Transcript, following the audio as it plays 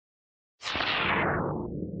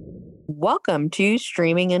Welcome to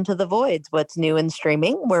Streaming Into the Voids, What's New in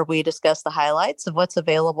Streaming, where we discuss the highlights of what's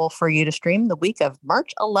available for you to stream the week of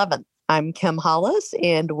March 11th. I'm Kim Hollis,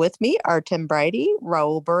 and with me are Tim Bridey,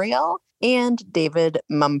 Raul Burial, and David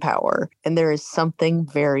Mumpower. And there is something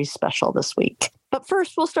very special this week. But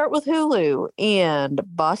first, we'll start with Hulu and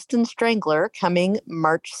Boston Strangler coming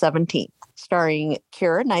March 17th. Starring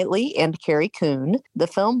Keira Knightley and Carrie Coon, the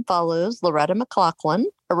film follows Loretta McLaughlin,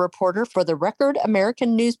 a reporter for the Record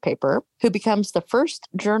American newspaper, who becomes the first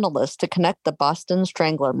journalist to connect the Boston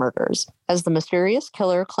Strangler murders. As the mysterious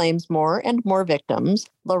killer claims more and more victims,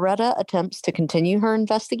 Loretta attempts to continue her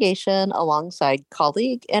investigation alongside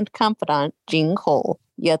colleague and confidant Jean Cole.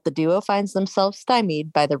 Yet the duo finds themselves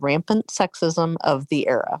stymied by the rampant sexism of the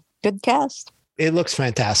era. Good cast. It looks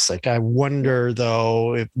fantastic. I wonder,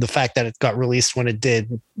 though, if the fact that it got released when it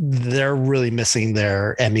did, they're really missing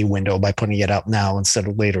their Emmy window by putting it out now instead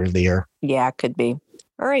of later in the year. Yeah, it could be.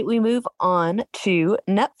 All right, we move on to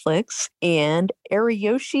Netflix and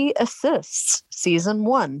Ariyoshi Assists Season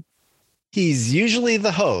 1. He's usually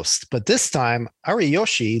the host, but this time,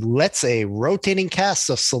 Ariyoshi lets a rotating cast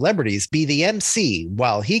of celebrities be the MC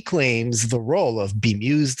while he claims the role of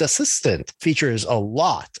bemused assistant. Features a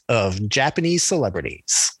lot of Japanese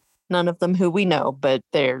celebrities. None of them who we know, but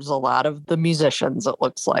there's a lot of the musicians, it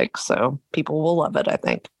looks like, so people will love it, I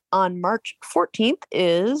think. On March 14th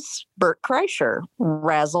is Bert Kreischer,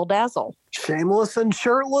 Razzle Dazzle. Shameless and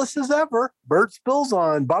shirtless as ever, Bert spills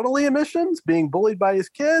on bodily emissions, being bullied by his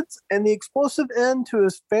kids, and the explosive end to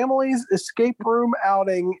his family's escape room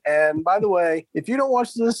outing. And by the way, if you don't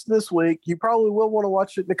watch this week, you probably will want to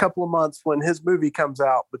watch it in a couple of months when his movie comes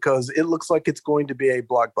out, because it looks like it's going to be a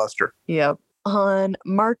blockbuster. Yep. On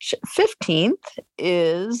March 15th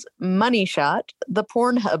is Money Shot, the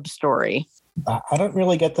Pornhub story. I don't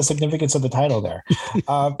really get the significance of the title there.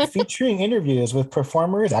 Featuring interviews with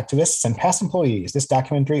performers, activists, and past employees, this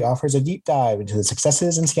documentary offers a deep dive into the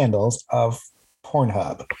successes and scandals of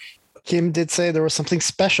Pornhub. Kim did say there was something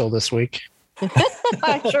special this week.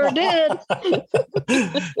 I sure did.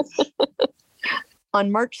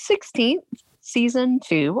 On March 16th, Season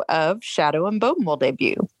 2 of Shadow and Bone will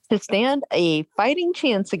debut. To stand a fighting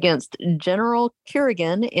chance against General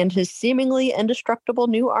Kurgan and his seemingly indestructible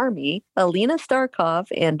new army, Alina Starkov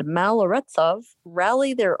and Maloretsov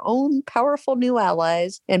rally their own powerful new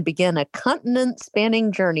allies and begin a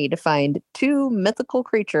continent-spanning journey to find two mythical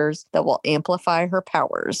creatures that will amplify her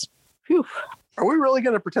powers. Whew. Are we really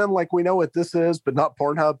going to pretend like we know what this is, but not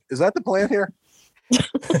Pornhub? Is that the plan here?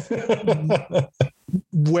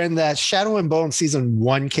 When that Shadow and Bone Season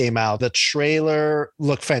 1 came out, the trailer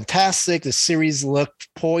looked fantastic. The series looked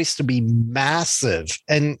poised to be massive.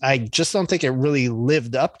 And I just don't think it really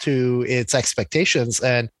lived up to its expectations.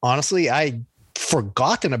 And honestly, I'd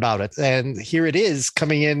forgotten about it. And here it is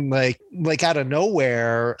coming in like out of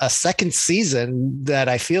nowhere, a second season that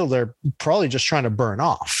I feel they're probably just trying to burn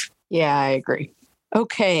off. Yeah, I agree.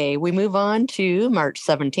 Okay, we move on to March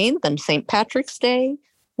 17th and St. Patrick's Day,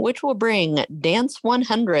 which will bring Dance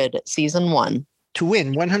 100 Season 1. To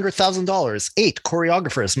win $100,000, 8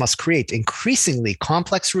 choreographers must create increasingly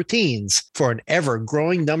complex routines for an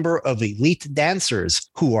ever-growing number of elite dancers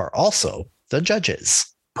who are also the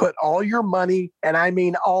judges. Put all your money, and I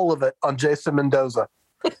mean all of it, on Jason Mendoza.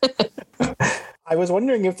 I was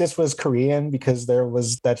wondering if this was Korean because there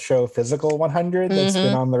was that show Physical 100 that's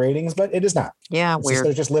been on the ratings, but it is not. Yeah, weird.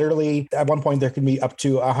 There's just literally, at one point, there can be up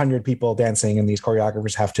to 100 people dancing, and these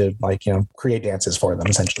choreographers have to, create dances for them,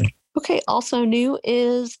 essentially. Okay, also new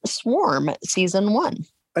is Swarm Season 1.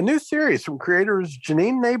 A new series from creators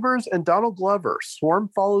Janine Neighbors and Donald Glover. Swarm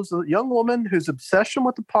follows a young woman whose obsession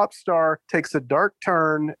with the pop star takes a dark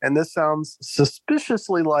turn, and this sounds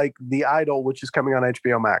suspiciously like The Idol, which is coming on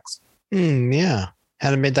HBO Max. Yeah.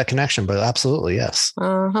 Hadn't made that connection, but absolutely, yes.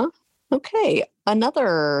 Uh-huh. Okay.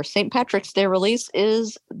 Another St. Patrick's Day release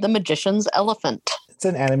is The Magician's Elephant. It's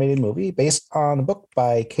an animated movie based on a book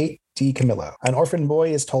by Kate DiCamillo. An orphan boy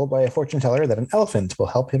is told by a fortune teller that an elephant will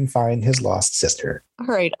help him find his lost sister. All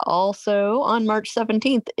right. Also on March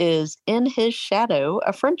 17th is In His Shadow,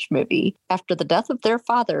 a French movie. After the death of their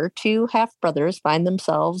father, two half-brothers find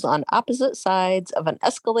themselves on opposite sides of an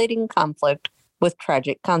escalating conflict with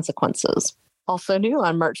tragic consequences. Also new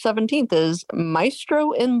on March 17th is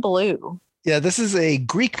Maestro in Blue. Yeah, this is a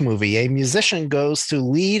Greek movie. A musician goes to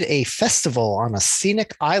lead a festival on a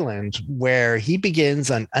scenic island where he begins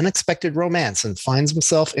an unexpected romance and finds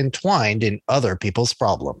himself entwined in other people's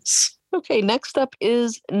problems. Okay, next up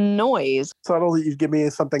is Noise. Subtle that you'd give me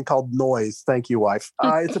something called Noise. Thank you, wife.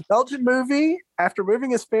 It's a Belgian movie. After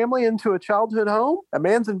moving his family into a childhood home, a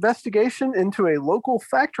man's investigation into a local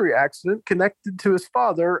factory accident connected to his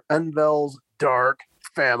father unveils dark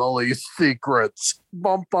family secrets.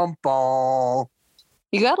 Bum, bum, bum.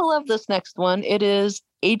 You gotta love this next one. It is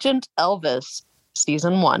Agent Elvis,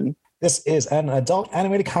 season 1. This is an adult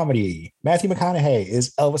animated comedy. Matthew McConaughey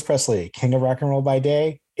is Elvis Presley, king of rock and roll by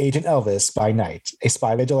day, Agent Elvis by night, a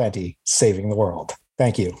spy vigilante saving the world.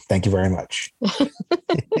 Thank you. Thank you very much.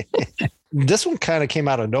 This one kind of came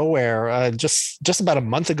out of nowhere. Just about a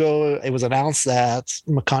month ago, it was announced that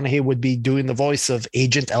McConaughey would be doing the voice of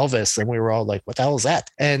Agent Elvis, and we were all like, "What the hell is that?"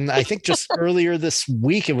 And I think just earlier this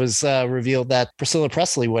week, it was revealed that Priscilla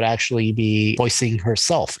Presley would actually be voicing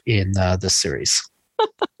herself in this series.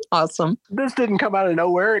 Awesome. This didn't come out of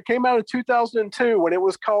nowhere. It came out of 2002 when it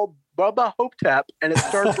was called Bubba Hope Tap, and it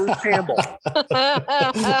starred Bruce Campbell.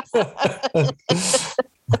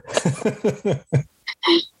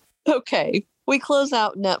 Okay. We close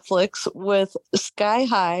out Netflix with Sky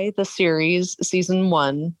High, the series, season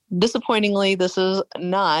 1. Disappointingly, this is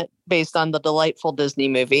not based on the delightful Disney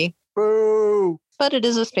movie. Boo! But it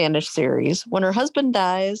is a Spanish series. When her husband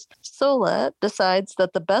dies, Sola decides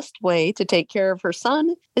that the best way to take care of her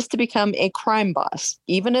son is to become a crime boss,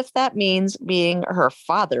 even if that means being her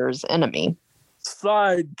father's enemy.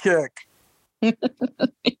 Sidekick.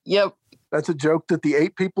 Yep. That's a joke that the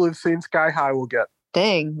 8 people who've seen Sky High will get.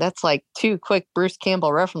 Dang, that's like 2 quick Bruce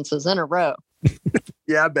Campbell references in a row.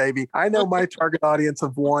 Yeah, baby. I know my target audience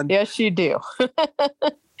of 1. Yes, you do.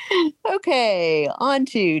 Okay, on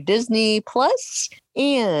to Disney Plus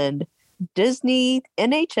and Disney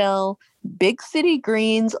NHL Big City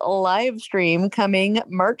Greens live stream coming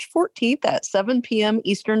March 14th at 7 p.m.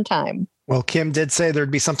 Eastern Time. Well, Kim did say there'd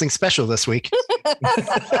be something special this week.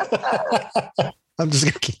 I'm just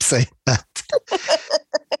going to keep saying that.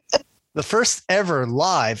 The first ever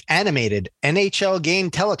live animated NHL game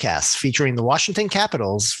telecast featuring the Washington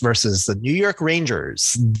Capitals versus the New York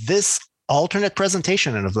Rangers. This alternate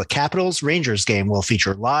presentation of the Capitals Rangers game will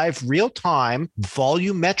feature live, real-time,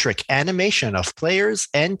 volumetric animation of players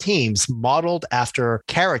and teams modeled after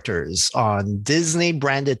characters on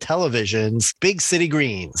Disney-branded television's Big City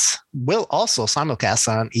Greens. Will also simulcast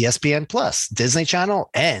on ESPN Plus, Disney Channel,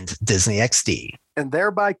 and Disney XD. And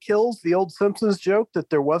thereby kills the old Simpsons joke that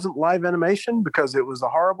there wasn't live animation because it was a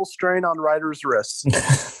horrible strain on writers' wrists.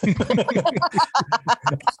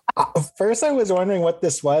 First, I was wondering what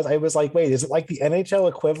this was. I was like, wait, is it like the NHL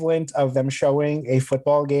equivalent of them showing a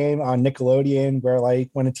football game on Nickelodeon where like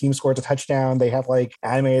when a team scores a touchdown, they have like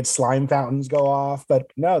animated slime fountains go off?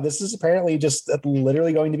 But no, this is apparently just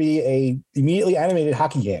literally going to be a immediately animated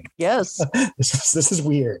hockey game. Yes. This is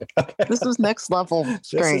weird. This is next level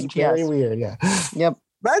strange. This is very yes. weird. Yeah. Yep.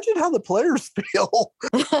 Imagine how the players feel.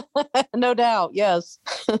 No doubt. Yes.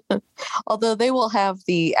 Although they will have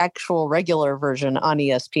the actual regular version on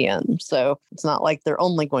ESPN. So it's not like they're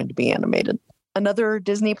only going to be animated. Another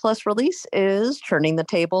Disney Plus release is Turning the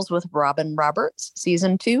Tables with Robin Roberts,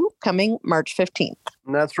 Season 2, coming March 15th.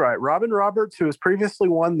 And that's right. Robin Roberts, who has previously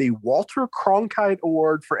won the Walter Cronkite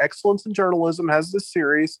Award for Excellence in Journalism, has this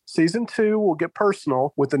series. Season 2 will get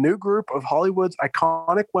personal with a new group of Hollywood's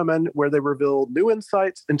iconic women where they reveal new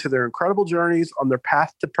insights into their incredible journeys on their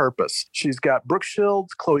path to purpose. She's got Brooke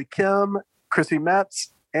Shields, Chloe Kim, Chrissy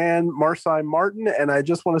Metz, and Marsai Martin. And I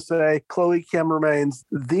just want to say Chloe Kim remains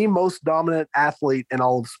the most dominant athlete in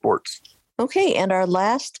all of sports. Okay, and our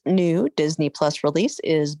last new Disney Plus release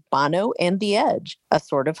is Bono and the Edge, a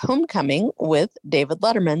sort of homecoming with David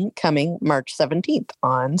Letterman coming March 17th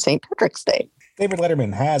on St. Patrick's Day. David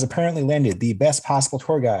Letterman has apparently landed the best possible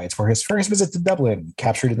tour guides for his first visit to Dublin,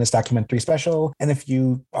 captured in this documentary special. And if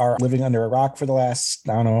you are living under a rock for the last,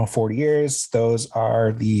 40 years, those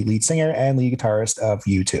are the lead singer and lead guitarist of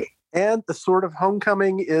U2. And the sort of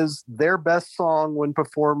homecoming is their best song when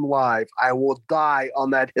performed live. I Will Die on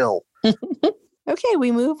That Hill. Okay,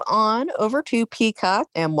 we move on over to Peacock,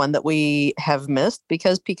 and one that we have missed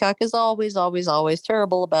because Peacock is always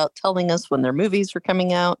terrible about telling us when their movies are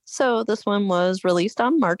coming out. So this one was released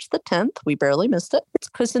on March the 10th. We barely missed it. It's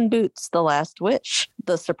Puss in Boots: The Last Wish.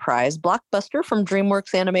 The surprise blockbuster from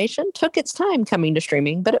DreamWorks Animation took its time coming to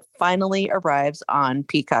streaming, but it finally arrives on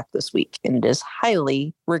Peacock this week, and it is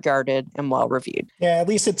highly regarded and well reviewed. Yeah, at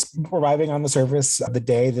least it's arriving on the service the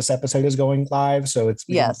day this episode is going live, so it's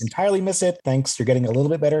entirely miss it. Thanks. You're getting a little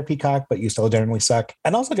bit better Peacock, but you still generally suck.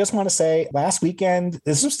 And also just want to say, last weekend,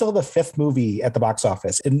 this is still the 5th movie at the box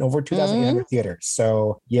office in over 2,800 theaters.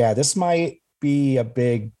 So yeah, this might be a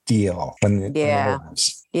big deal when it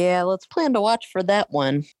arrives. Yeah, let's plan to watch for that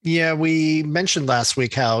one. Yeah, we mentioned last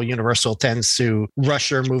week how Universal tends to rush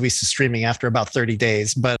their movies to streaming after about 30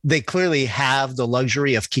 days, but they clearly have the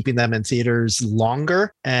luxury of keeping them in theaters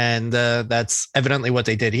longer. And that's evidently what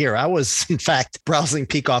they did here. I was, in fact, browsing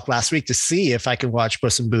Peacock last week to see if I could watch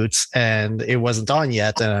Puss in Boots, and it wasn't on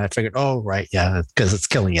yet. And I figured, oh, right, yeah, because it's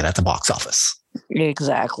killing it at the box office.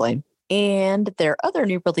 Exactly. And their other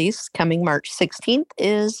new release coming March 16th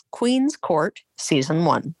is Queen's Court Season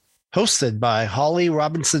 1. Hosted by Holly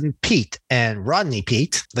Robinson Peete and Rodney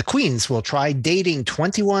Peete, the Queens will try dating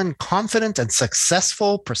 21 confident and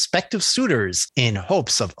successful prospective suitors in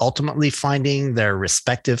hopes of ultimately finding their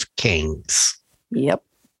respective kings. Yep.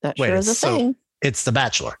 That sure is a thing. It's The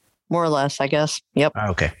Bachelor. More or less, I guess. Yep.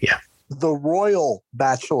 Okay, yeah. The Royal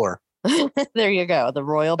Bachelor. There you go. The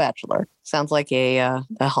Royal Bachelor. Sounds like a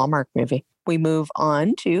Hallmark movie. We move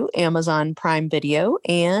on to Amazon Prime Video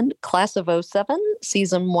and Class of '07,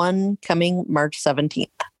 Season 1, coming March 17th.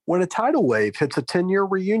 When a tidal wave hits a 10-year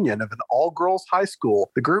reunion of an all-girls high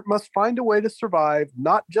school, the group must find a way to survive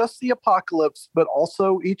not just the apocalypse, but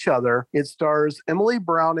also each other. It stars Emily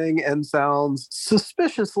Browning and sounds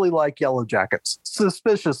suspiciously like Yellow Jackets.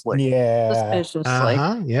 Suspiciously. Yeah.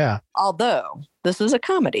 Suspiciously. Yeah. Although, this is a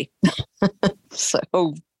comedy. So,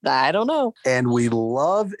 I don't know. And we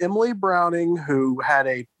love Emily Browning, who had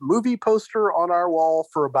a movie poster on our wall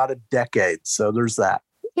for about a decade. So there's that.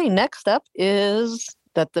 Okay, next up is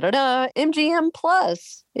MGM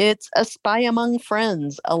Plus. It's A Spy Among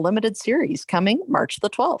Friends, a limited series coming March the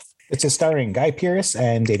 12th. It's starring Guy Pearce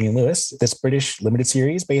and Damian Lewis. This British limited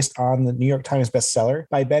series, based on the New York Times bestseller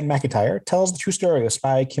by Ben McIntyre, tells the true story of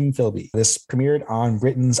spy Kim Philby. This premiered on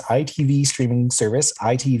Britain's ITV streaming service,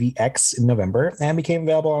 ITVX, in November, and became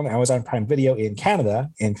available on Amazon Prime Video in Canada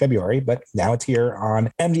in February, but now it's here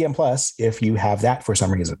on MGM Plus if you have that for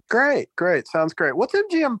some reason. Great. Sounds great. What's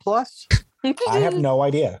MGM Plus? I have no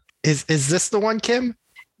idea. Is this the one, Kim?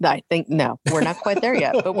 I think no, we're not quite there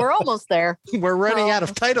yet, but we're almost there. We're running out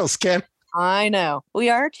of titles, Kim. I know. We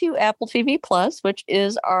are to Apple TV Plus, which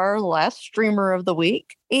is our last streamer of the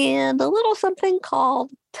week, and a little something called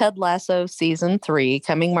Ted Lasso Season 3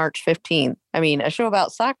 coming March 15th. I mean, a show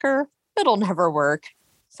about soccer, it'll never work.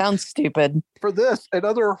 Sounds stupid. For this and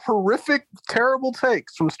other horrific, terrible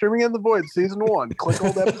takes from Streaming in the Void Season 1, click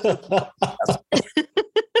on episode.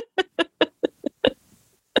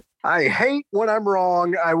 I hate when I'm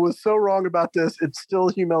wrong. I was so wrong about this. It still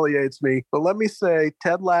humiliates me. But let me say,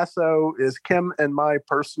 Ted Lasso is Kim and my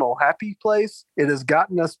personal happy place. It has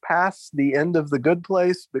gotten us past the end of the good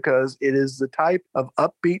place because it is the type of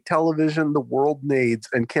upbeat television the world needs.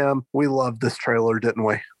 And Kim, we loved this trailer, didn't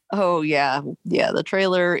we? Oh, yeah. Yeah, the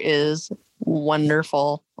trailer is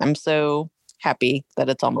wonderful. I'm so happy that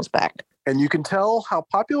it's almost back. And you can tell how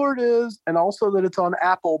popular it is and also that it's on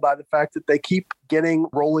Apple by the fact that they keep getting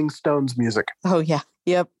Rolling Stones music. Oh, yeah.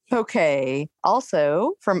 Yep. Okay.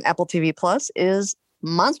 Also from Apple TV Plus is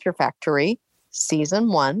Monster Factory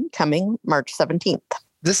Season 1 coming March 17th.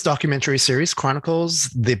 This documentary series chronicles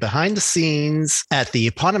the behind the scenes at the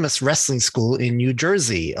eponymous wrestling school in New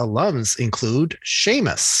Jersey. Alums include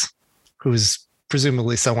Sheamus, who's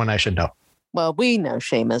presumably someone I should know. Well, we know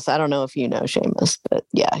Sheamus. I don't know if you know Sheamus, but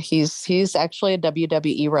yeah, he's actually a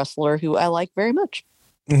WWE wrestler who I like very much.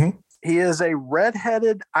 Mm-hmm. He is a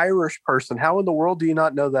redheaded Irish person. How in the world do you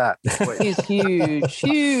not know that? He's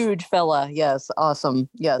huge fella. Yes, awesome.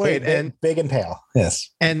 Yes. Wait, big and pale. Yes.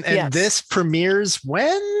 And yes. This premieres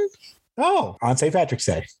when? Oh, on St. Patrick's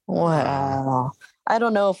Day. Wow. I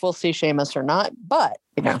don't know if we'll see Sheamus or not, but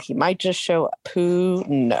he might just show up. Who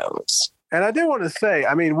knows? And I do want to say,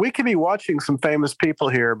 I mean, we could be watching some famous people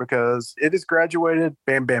here because it has graduated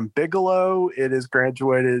Bam Bam Bigelow. It has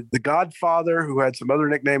graduated The Godfather, who had some other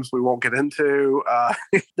nicknames we won't get into.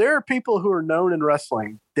 There are people who are known in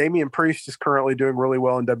wrestling. Damian Priest is currently doing really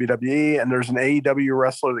well in WWE, and there's an AEW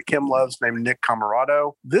wrestler that Kim loves named Nick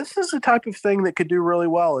Camarado. This is the type of thing that could do really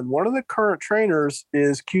well, and one of the current trainers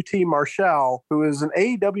is QT Marshall, who is an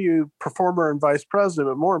AEW performer and vice president,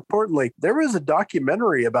 but more importantly, there was a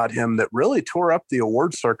documentary about him that really tore up the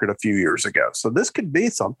award circuit a few years ago, so this could be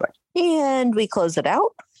something. And we close it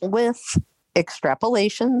out with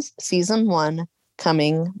Extrapolations Season 1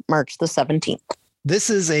 coming March the 17th.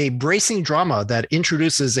 This is a bracing drama that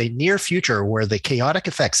introduces a near future where the chaotic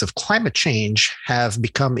effects of climate change have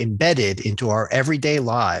become embedded into our everyday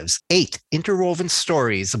lives. 8 interwoven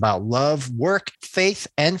stories about love, work, faith,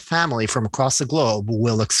 and family from across the globe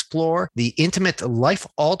will explore the intimate,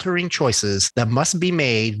 life-altering choices that must be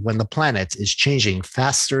made when the planet is changing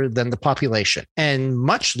faster than the population. And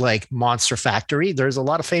much like Monster Factory, there's a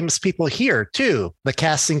lot of famous people here too. The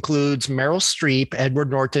cast includes Meryl Streep,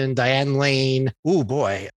 Edward Norton, Diane Lane, oh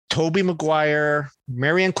boy, Tobey Maguire,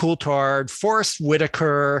 Marianne Coulthard, Forrest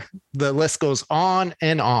Whitaker. The list goes on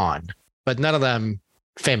and on, but none of them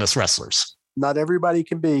famous wrestlers. Not everybody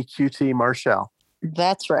can be QT Marshall.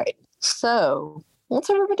 That's right. So what's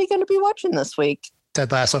everybody going to be watching this week?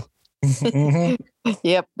 Ted Lasso. Mhm.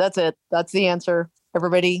 Yep, that's it. That's the answer.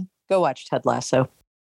 Everybody go watch Ted Lasso.